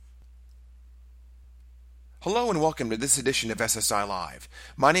Hello and welcome to this edition of SSI Live.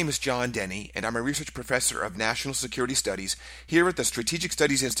 My name is John Deni, and I'm a research professor of National Security Studies here at the Strategic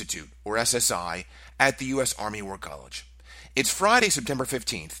Studies Institute, or SSI, at the U.S. Army War College. It's Friday, September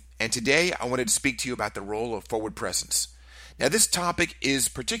 15th, and today I wanted to speak to you about the role of forward presence. Now, this topic is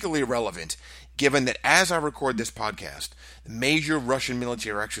particularly relevant given that as I record this podcast, the major Russian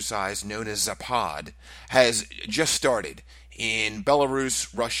military exercise known as Zapad has just started in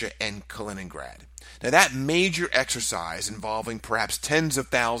Belarus, Russia, and Kaliningrad. Now, that major exercise involving perhaps tens of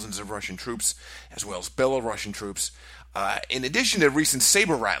thousands of Russian troops, as well as Belarusian troops, in addition to recent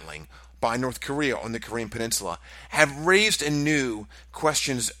saber-rattling by North Korea on the Korean Peninsula, have raised anew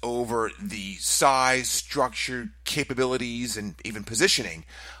questions over the size, structure, capabilities, and even positioning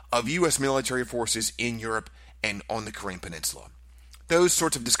of U.S. military forces in Europe and on the Korean Peninsula. Those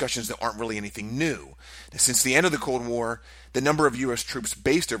sorts of discussions that aren't really anything new. Since the end of the Cold War, the number of U.S. troops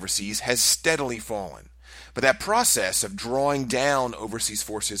based overseas has steadily fallen. But that process of drawing down overseas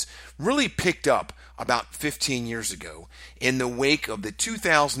forces really picked up about 15 years ago in the wake of the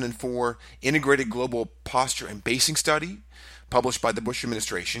 2004 Integrated Global Posture and Basing Study published by the Bush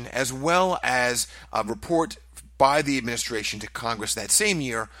administration, as well as a report by the administration to Congress that same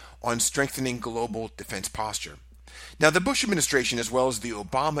year on strengthening global defense posture. Now, the Bush administration, as well as the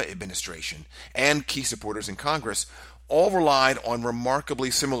Obama administration and key supporters in Congress, all relied on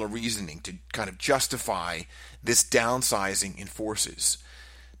remarkably similar reasoning to kind of justify this downsizing in forces.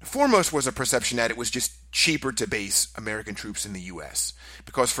 Foremost was a perception that it was just cheaper to base American troops in the U.S.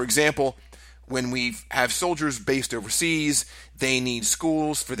 Because, for example, when we have soldiers based overseas, they need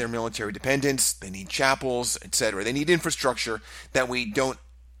schools for their military dependents, they need chapels, etc. They need infrastructure that we don't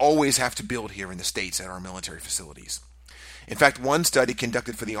always have to build here in the States at our military facilities. In fact, one study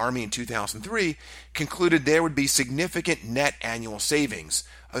conducted for the Army in 2003 concluded there would be significant net annual savings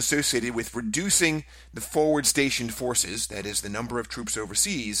associated with reducing the forward stationed forces, that is, the number of troops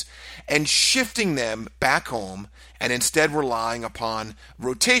overseas, and shifting them back home and instead relying upon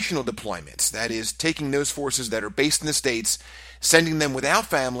rotational deployments, that is, taking those forces that are based in the States, sending them without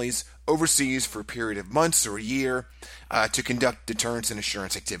families overseas for a period of months or a year to conduct deterrence and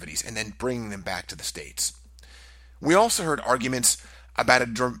assurance activities, and then bringing them back to the States. We also heard arguments about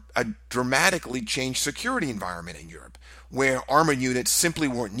a dramatically changed security environment in Europe, where armored units simply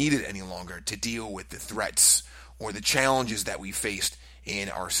weren't needed any longer to deal with the threats or the challenges that we faced in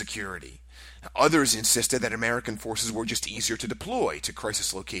our security. Others insisted that American forces were just easier to deploy to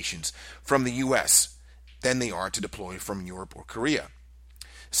crisis locations from the U.S. than they are to deploy from Europe or Korea.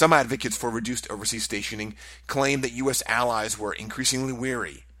 Some advocates for reduced overseas stationing claimed that U.S. allies were increasingly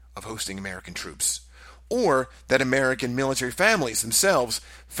weary of hosting American troops, or that American military families themselves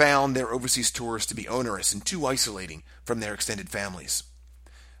found their overseas tours to be onerous and too isolating from their extended families.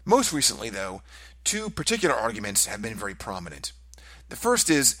 Most recently, though, two particular arguments have been very prominent. The first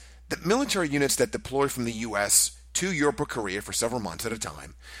is that military units that deploy from the U.S. to Europe or Korea for several months at a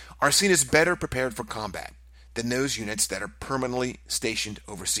time are seen as better prepared for combat than those units that are permanently stationed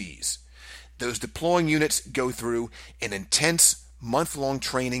overseas. Those deploying units go through an intense month-long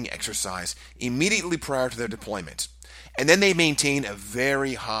training exercise immediately prior to their deployment, and then they maintain a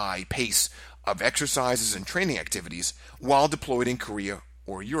very high pace of exercises and training activities while deployed in Korea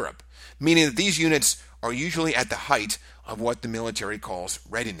or Europe, meaning that these units are usually at the height of what the military calls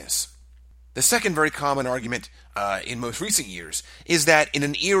readiness. The second very common argument in most recent years is that in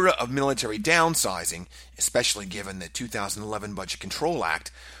an era of military downsizing, especially given the 2011 Budget Control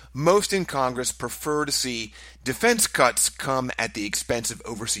Act, most in Congress prefer to see defense cuts come at the expense of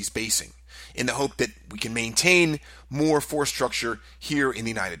overseas basing, in the hope that we can maintain more force structure here in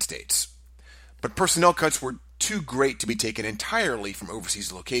the United States. But personnel cuts were too great to be taken entirely from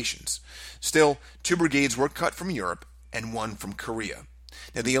overseas locations. Still, 2 brigades were cut from Europe and 1 from Korea.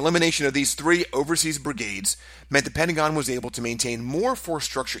 Now, the elimination of these 3 overseas brigades meant the Pentagon was able to maintain more force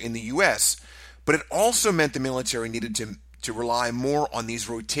structure in the U.S., but it also meant the military needed to rely more on these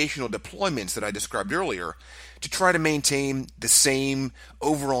rotational deployments that I described earlier to try to maintain the same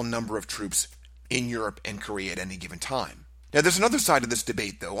overall number of troops in Europe and Korea at any given time. Now, there's another side of this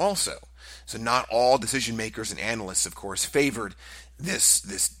debate, though, also. So not all decision makers and analysts, of course, favored this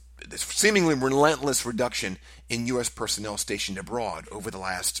seemingly relentless reduction in U.S. personnel stationed abroad over the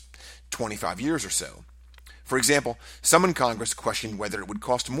last 25 years or so. For example, some in Congress questioned whether it would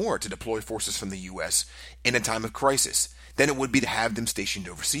cost more to deploy forces from the U.S. in a time of crisis than it would be to have them stationed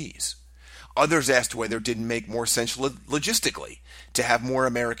overseas. Others asked whether it didn't make more sense logistically to have more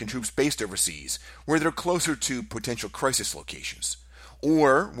American troops based overseas, where they're closer to potential crisis locations,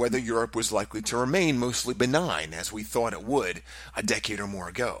 or whether Europe was likely to remain mostly benign as we thought it would a decade or more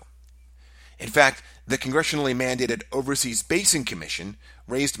ago. In fact, the congressionally mandated Overseas Basing Commission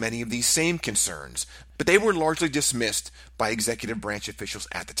raised many of these same concerns, but they were largely dismissed by executive branch officials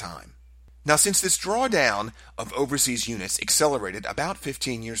at the time. Now, since this drawdown of overseas units accelerated about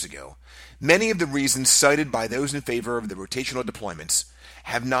 15 years ago, many of the reasons cited by those in favor of the rotational deployments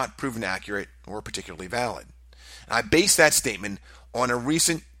have not proven accurate or particularly valid. And I base that statement on a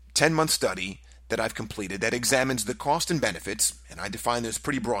recent 10-month study that I've completed that examines the cost and benefits, and I define those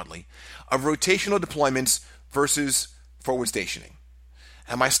pretty broadly, of rotational deployments versus forward stationing.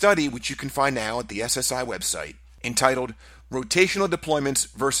 And my study, which you can find now at the SSI website, entitled Rotational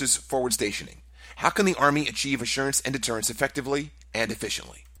Deployments versus Forward Stationing: How can the Army achieve assurance and deterrence effectively and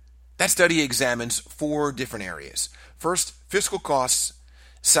efficiently? That study examines 4 different areas. First, fiscal costs.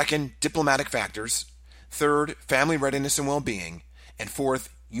 Second, diplomatic factors. Third, family readiness and well-being. And fourth,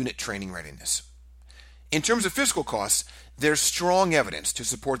 unit training readiness. In terms of fiscal costs, there's strong evidence to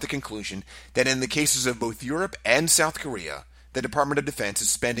support the conclusion that in the cases of both Europe and South Korea, the Department of Defense is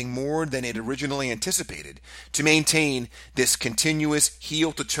spending more than it originally anticipated to maintain this continuous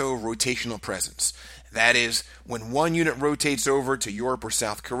heel-to-toe rotational presence. That is, when one unit rotates over to Europe or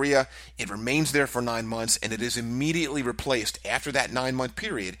South Korea, it remains there for 9 months, and it is immediately replaced after that 9-month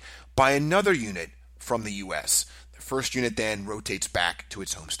period by another unit from the U.S. The first unit then rotates back to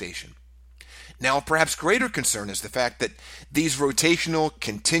its home station. Now, of perhaps greater concern is the fact that these rotational,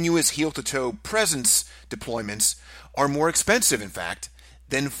 continuous heel-to-toe presence deployments are more expensive, in fact,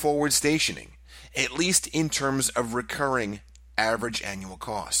 than forward stationing, at least in terms of recurring average annual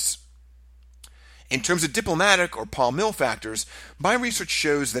costs. In terms of diplomatic or Paul Mill factors, my research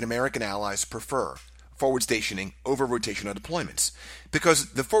shows that American allies prefer forward stationing over rotational deployments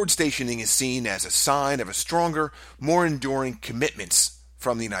because the forward stationing is seen as a sign of a stronger, more enduring commitments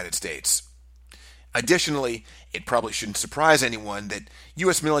from the United States. Additionally, it probably shouldn't surprise anyone that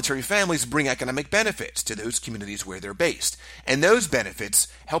U.S. military families bring economic benefits to those communities where they're based, and those benefits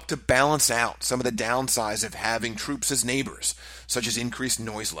help to balance out some of the downsides of having troops as neighbors, such as increased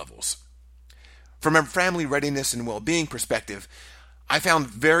noise levels. From a family readiness and well-being perspective, I found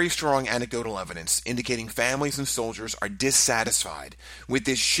very strong anecdotal evidence indicating families and soldiers are dissatisfied with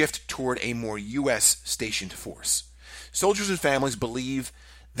this shift toward a more U.S. stationed force. Soldiers and families believe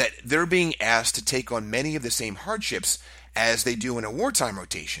that they're being asked to take on many of the same hardships as they do in a wartime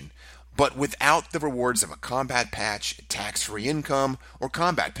rotation, but without the rewards of a combat patch, tax-free income, or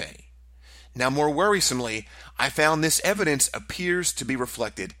combat pay. Now, more worrisomely, I found this evidence appears to be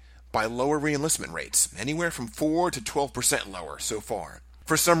reflected by lower reenlistment rates, anywhere from 4 to 12% lower so far,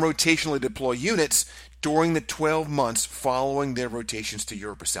 for some rotationally deployed units during the 12 months following their rotations to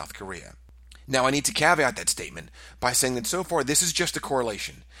Europe or South Korea. Now, I need to caveat that statement by saying that so far this is just a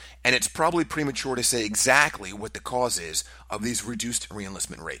correlation, and it's probably premature to say exactly what the cause is of these reduced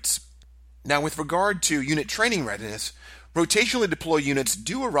reenlistment rates. Now, with regard to unit training readiness, rotationally deployed units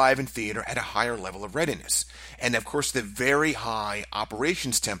do arrive in theater at a higher level of readiness, and of course the very high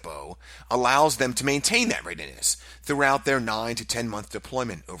operations tempo allows them to maintain that readiness throughout their 9 to 10 month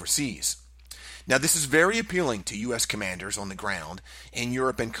deployment overseas. Now, this is very appealing to U.S. commanders on the ground in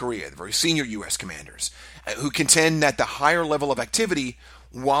Europe and Korea, the very senior U.S. commanders, who contend that the higher level of activity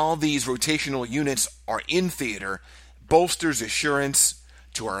while these rotational units are in theater bolsters assurance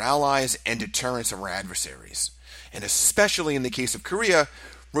to our allies and deterrence of our adversaries. And especially in the case of Korea,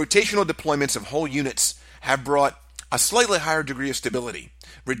 rotational deployments of whole units have brought a slightly higher degree of stability,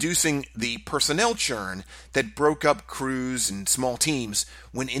 reducing the personnel churn that broke up crews and small teams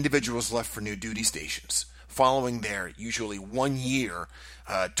when individuals left for new duty stations, following their usually 1-year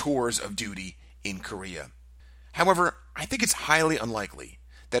tours of duty in Korea. However, I think it's highly unlikely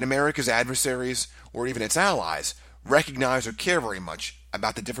that America's adversaries, or even its allies, recognize or care very much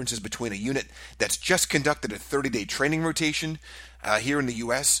about the differences between a unit that's just conducted a 30-day training rotation here in the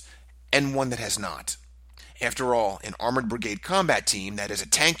U.S. and one that has not. After all, an armored brigade combat team that is a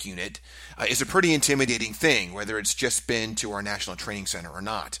tank unit is a pretty intimidating thing, whether it's just been to our National Training Center or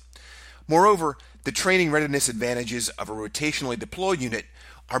not. Moreover, the training readiness advantages of a rotationally deployed unit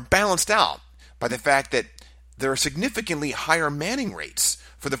are balanced out by the fact that there are significantly higher manning rates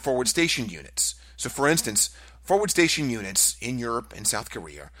for the forward station units. So, for instance, forward station units in Europe and South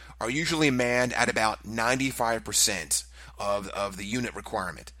Korea are usually manned at about 95% of the unit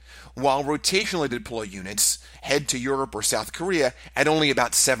requirement, while rotationally deployed units head to Europe or South Korea at only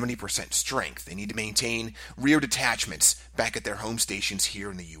about 70% strength. They need to maintain rear detachments back at their home stations here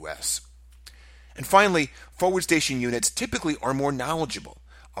in the U.S. And finally, forward station units typically are more knowledgeable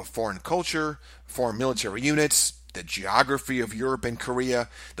of foreign culture, foreign military units, the geography of Europe and Korea,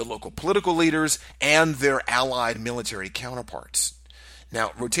 the local political leaders, and their allied military counterparts. Now,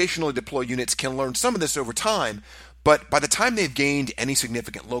 rotationally deployed units can learn some of this over time, but by the time they've gained any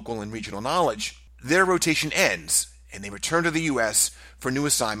significant local and regional knowledge, their rotation ends, and they return to the U.S. for new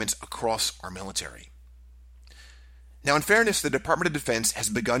assignments across our military. Now, in fairness, the Department of Defense has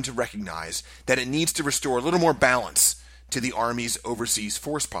begun to recognize that it needs to restore a little more balance to the Army's overseas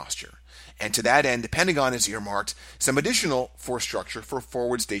force posture. And to that end, the Pentagon has earmarked some additional force structure for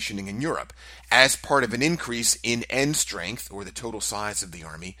forward stationing in Europe as part of an increase in end strength, or the total size of the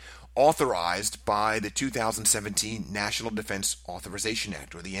Army, authorized by the 2017 National Defense Authorization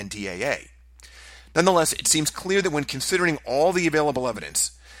Act, or the NDAA. Nonetheless, it seems clear that when considering all the available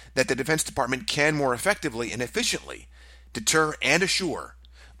evidence, that the Defense Department can more effectively and efficiently deter and assure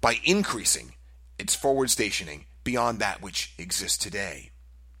by increasing its forward stationing beyond that which exists today.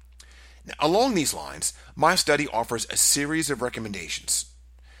 Now, along these lines, my study offers a series of recommendations.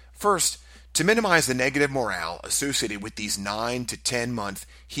 First, to minimize the negative morale associated with these 9 to 10 month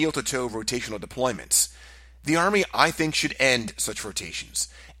heel-to-toe rotational deployments, the Army, I think, should end such rotations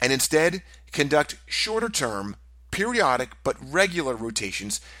and instead conduct shorter-term, periodic but regular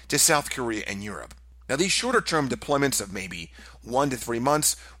rotations to South Korea and Europe. Now, these shorter-term deployments of maybe 1 to 3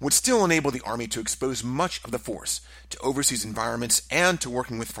 months would still enable the Army to expose much of the force to overseas environments and to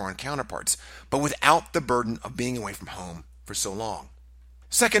working with foreign counterparts, but without the burden of being away from home for so long.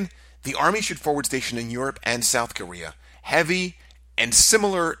 Second, the Army should forward station in Europe and South Korea heavy and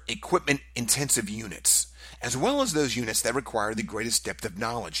similar equipment-intensive units, as well as those units that require the greatest depth of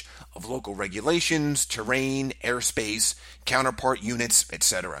knowledge of local regulations, terrain, airspace, counterpart units,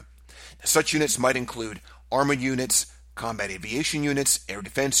 etc. Such units might include armored units, combat aviation units, air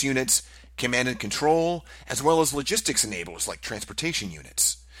defense units, command and control, as well as logistics enablers like transportation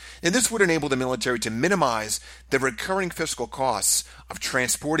units. And this would enable the military to minimize the recurring fiscal costs of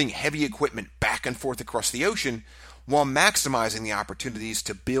transporting heavy equipment back and forth across the ocean while maximizing the opportunities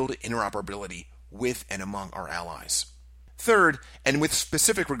to build interoperability with and among our allies. Third, and with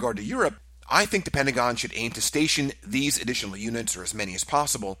specific regard to Europe, I think the Pentagon should aim to station these additional units, or as many as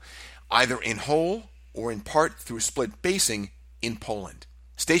possible, either in whole or in part through split basing in Poland.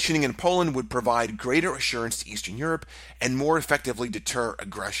 Stationing in Poland would provide greater assurance to Eastern Europe and more effectively deter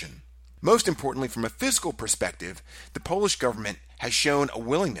aggression. Most importantly, from a fiscal perspective, the Polish government has shown a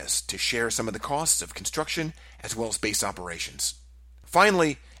willingness to share some of the costs of construction as well as base operations.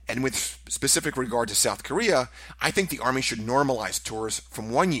 Finally, and with specific regard to South Korea, I think the Army should normalize tours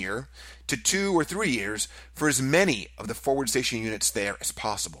from 1 year to 2 or 3 years for as many of the forward station units there as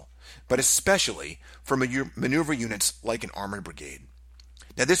possible, but especially for maneuver units like an armored brigade.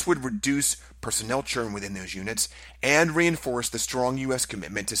 Now, this would reduce personnel churn within those units and reinforce the strong U.S.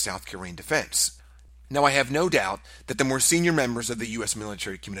 commitment to South Korean defense. Now, I have no doubt that the more senior members of the U.S.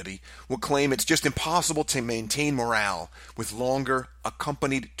 military community will claim it's just impossible to maintain morale with longer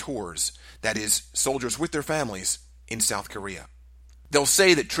accompanied tours, that is, soldiers with their families, in South Korea. They'll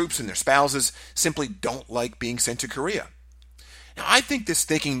say that troops and their spouses simply don't like being sent to Korea. Now, I think this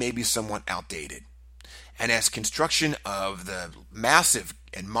thinking may be somewhat outdated. And as construction of the massive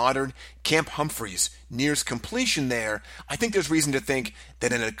and modern Camp Humphreys nears completion there, I think there's reason to think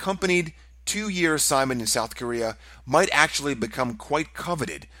that an accompanied 2-year assignment in South Korea might actually become quite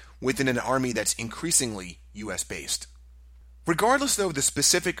coveted within an army that's increasingly U.S.-based. Regardless, though, of the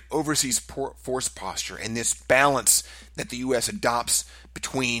specific overseas force posture and this balance that the U.S. adopts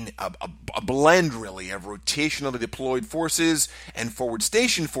between a blend, really, of rotationally deployed forces and forward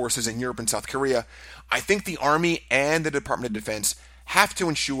station forces in Europe and South Korea, I think the Army and the Department of Defense have to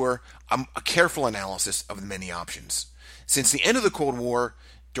ensure a careful analysis of the many options. Since the end of the Cold War,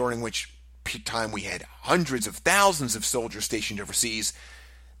 during which time we had hundreds of thousands of soldiers stationed overseas,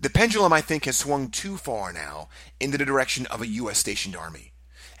 the pendulum, I think, has swung too far now in the direction of a U.S.-stationed Army.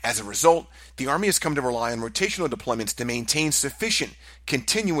 As a result, the Army has come to rely on rotational deployments to maintain sufficient,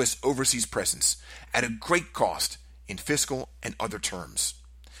 continuous overseas presence at a great cost in fiscal and other terms.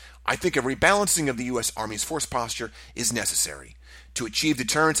 I think a rebalancing of the U.S. Army's force posture is necessary to achieve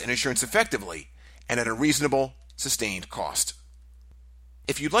deterrence and assurance effectively and at a reasonable, sustained cost.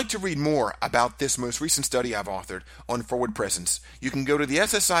 If you'd like to read more about this most recent study I've authored on forward presence, you can go to the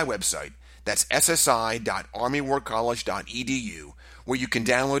SSI website, that's ssi.armywarcollege.edu, where you can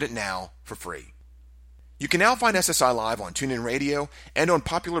download it now for free. You can now find SSI Live on TuneIn Radio and on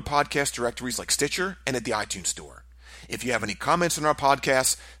popular podcast directories like Stitcher and at the iTunes Store. If you have any comments on our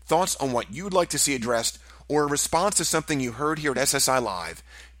podcast, thoughts on what you'd like to see addressed, or a response to something you heard here at SSI Live,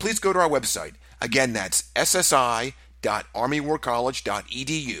 please go to our website. Again, that's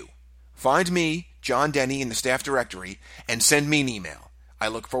ssi.armywarcollege.edu. Find me, John Deni, in the staff directory and send me an email. I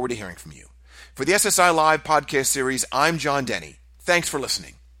look forward to hearing from you. For the SSI Live podcast series, I'm John Deni. Thanks for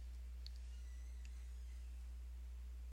listening.